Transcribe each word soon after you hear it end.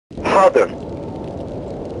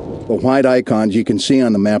The white icons you can see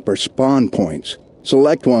on the map are spawn points.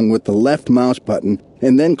 Select one with the left mouse button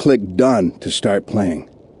and then click Done to start playing.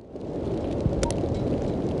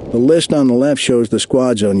 The list on the left shows the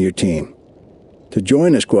squads on your team. To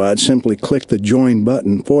join a squad, simply click the Join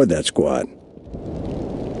button for that squad.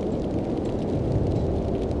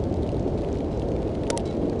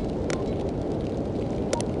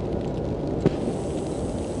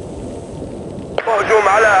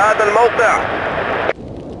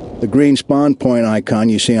 The green spawn point icon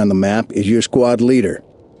you see on the map is your squad leader.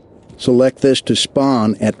 Select this to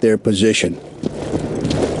spawn at their position.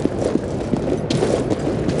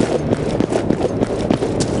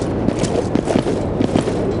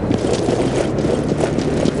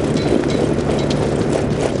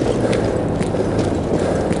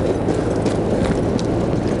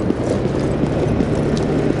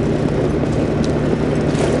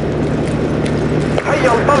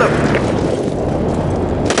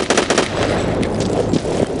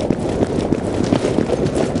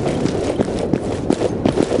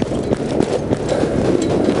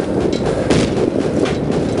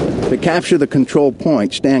 To capture the control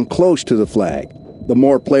point, stand close to the flag. The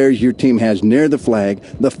more players your team has near the flag,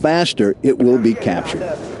 the faster it will be captured.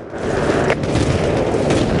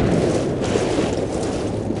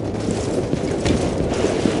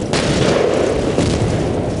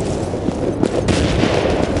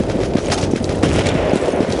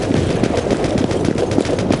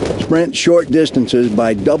 Sprint short distances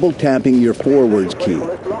by double tapping your forwards key.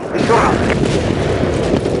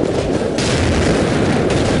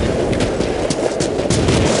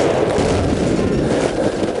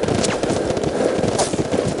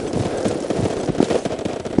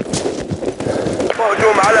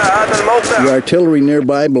 The artillery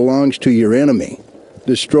nearby belongs to your enemy.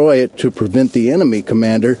 Destroy it to prevent the enemy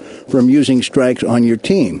commander from using strikes on your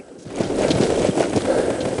team.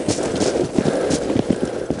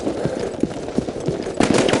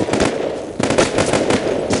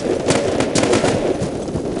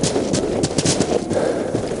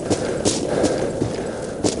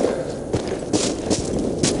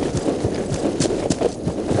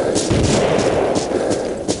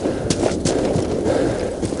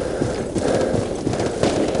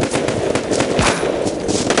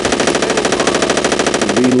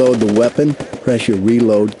 Reload the weapon, press your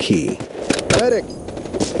reload key. Medic!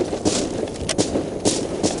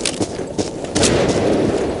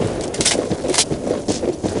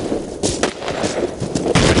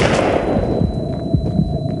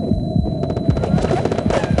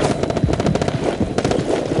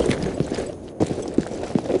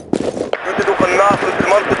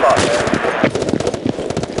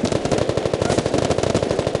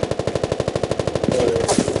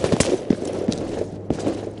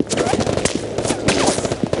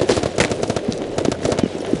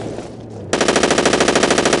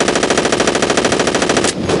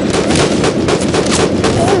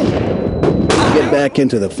 Back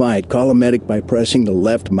into the fight, call a medic by pressing the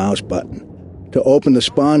left mouse button. To open the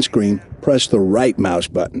spawn screen, press the right mouse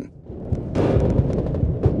button.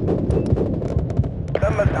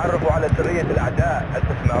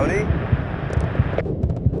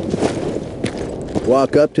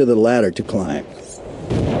 Walk up to the ladder to climb.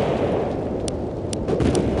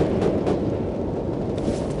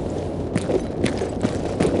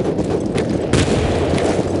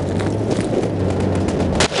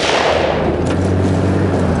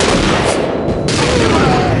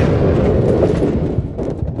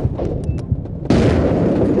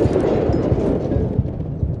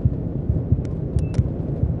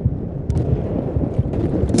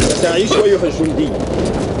 تعيش أيها الجندي.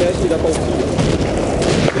 كاسد توفيق.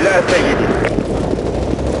 لا سيدي.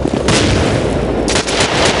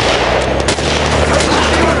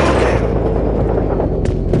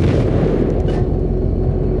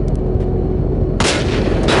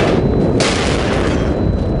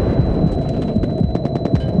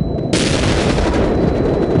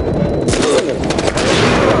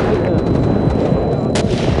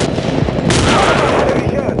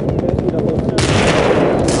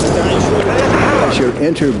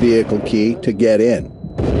 Enter vehicle key to get in.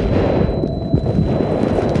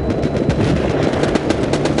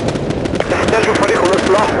 تحتاج فريق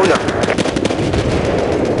الإصلاح هنا.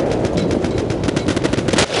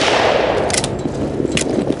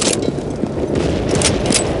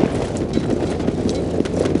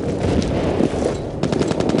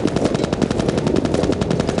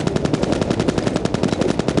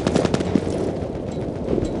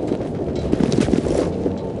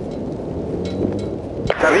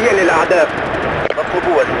 سريا للأعداء.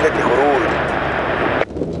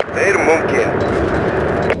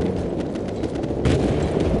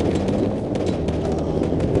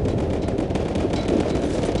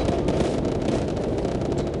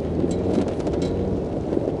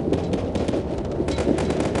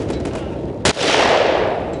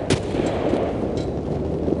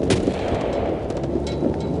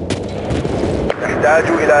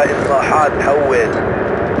 إلى إصلاحات حول.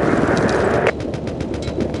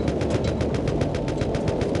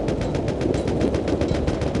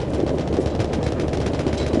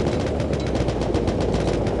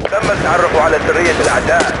 تم التعرف على سرية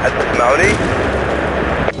الأعداء، هل تسمعني؟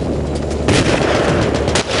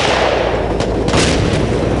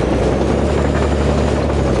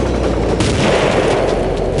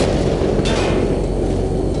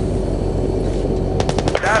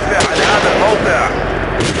 دافع عن هذا الموقع.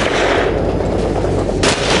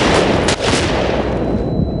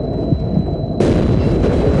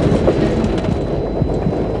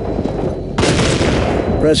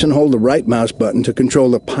 Press and hold the right mouse button to control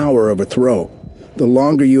the power of a throw. The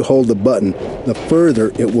longer you hold the button, the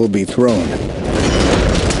further it will be thrown.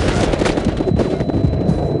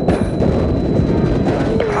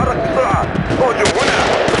 تحرك بسرعة، اهجم هنا.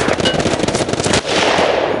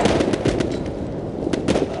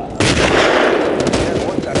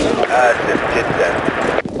 آسف جدا.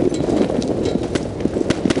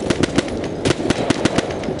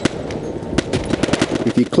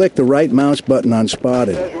 If you click the right mouse button on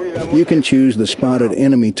Spotted, you can choose the spotted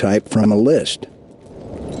enemy type from a list.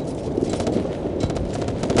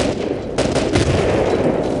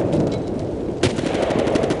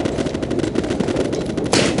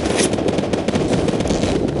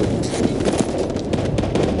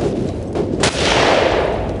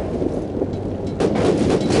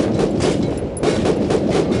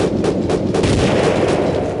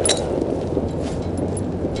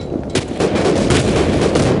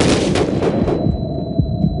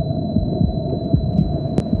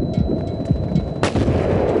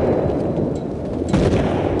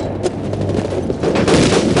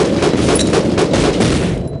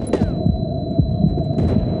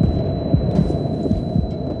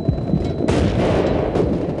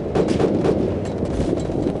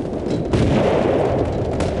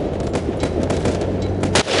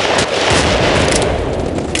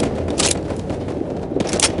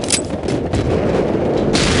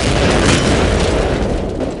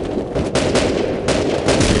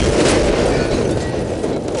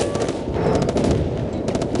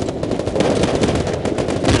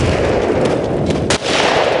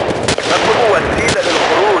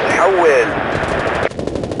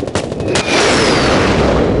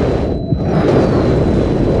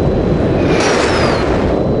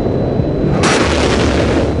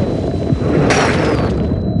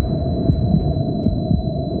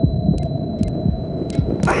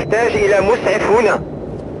 أحتاج إلى مسعف هنا.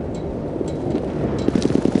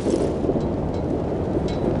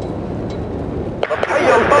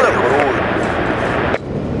 هيا انطلق.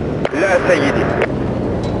 لا سيدي،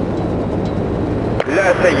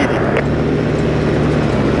 لا سيدي.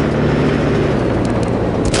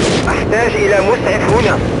 أحتاج إلى مسعف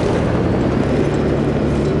هنا.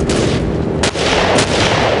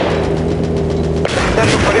 تحتاج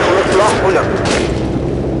فريق الإصلاح هنا.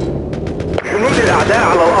 جنود الأعداء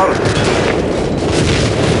على الأرض.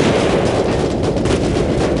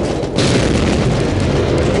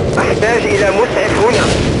 أحتاج إلى مسعف هنا.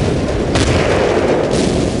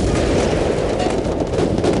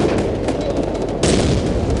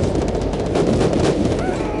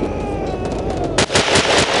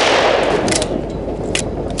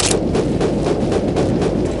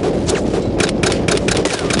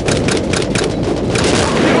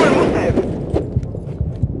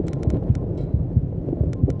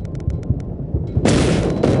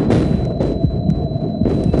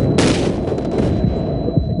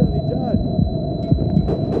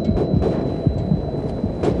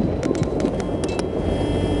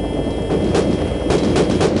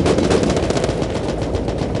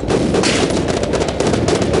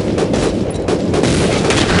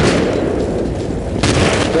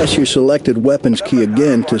 Press your selected weapons key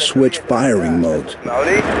again to switch firing modes.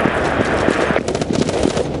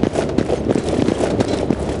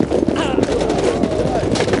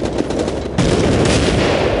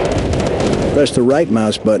 Press the right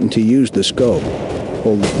mouse button to use the scope.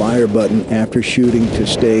 Hold the fire button after shooting to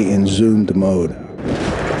stay in zoomed mode.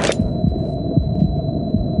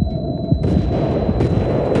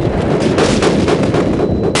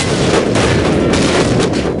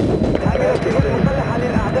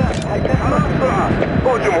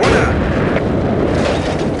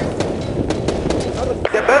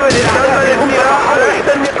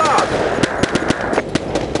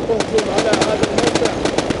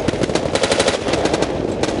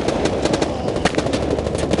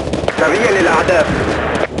 سريع للأعداء.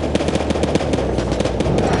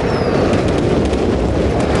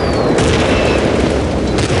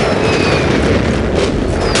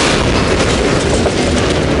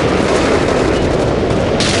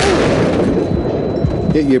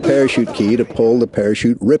 hit your parachute key to pull the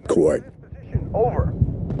parachute ripcord. Over.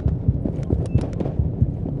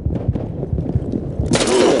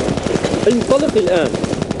 انطلق الآن.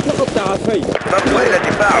 لقد تعافيت. ننظر إلى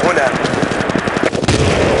الدفاع هنا.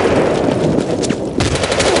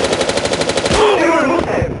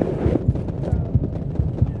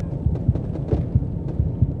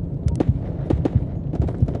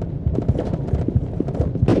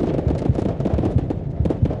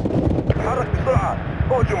 تحرك بسرعة.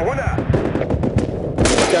 اهجم هنا.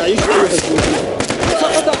 تعيش أيها الجندي.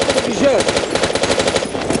 سقط أحد الرجال.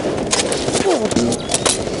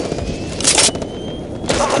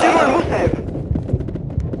 تحضير المسعف.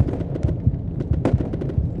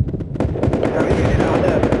 تمييز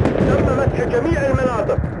الأعداء. تم مسح جميع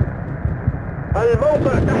المناطق.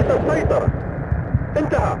 الموقع تحت السيطرة.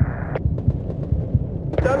 انتهى.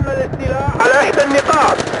 تم الاستيلاء على إحدى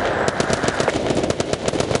النقاط.